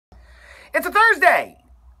It's a Thursday,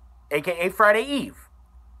 a.k.a. Friday Eve,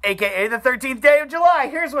 a.k.a. the 13th day of July.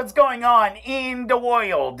 Here's what's going on in the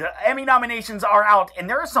world. Emmy nominations are out, and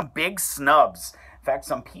there are some big snubs. In fact,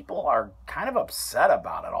 some people are kind of upset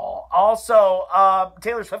about it all. Also,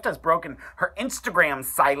 Taylor Swift has broken her Instagram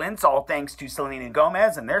silence, all thanks to Selena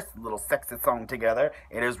Gomez and their little sexy song together.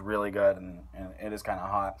 It is really good, and it is kind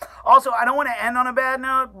of hot. Also, I don't want to end on a bad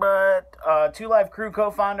note, but 2 Live Crew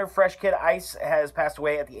co-founder Fresh Kid Ice has passed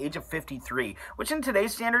away at the age of 53, which in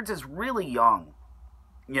today's standards is really young,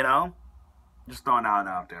 you know? Just throwing that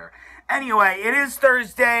out there. Anyway, it is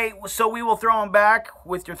Thursday, so we will throw them back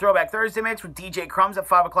with your Throwback Thursday mix with DJ Crumbs at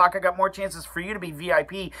 5 o'clock. I got more chances for you to be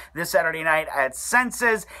VIP this Saturday night at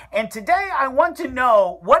Senses. And today I want to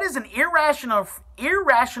know, what is an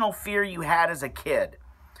irrational fear you had as a kid?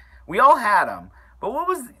 We all had them. But what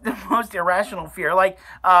was the most irrational fear? Like,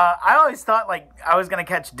 I always thought, like, I was going to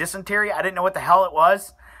catch dysentery. I didn't know what the hell it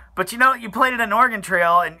was. But you know, you played it in Oregon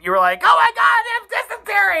Trail, and you were like, "Oh my God, I have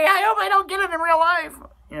dysentery! I hope I don't get it in real life."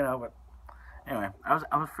 You know, but anyway,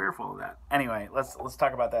 I was fearful of that. Anyway, let's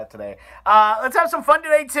talk about that today. Let's have some fun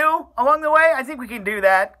today too. Along the way, I think we can do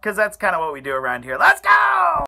that because that's kind of what we do around here. Let's go!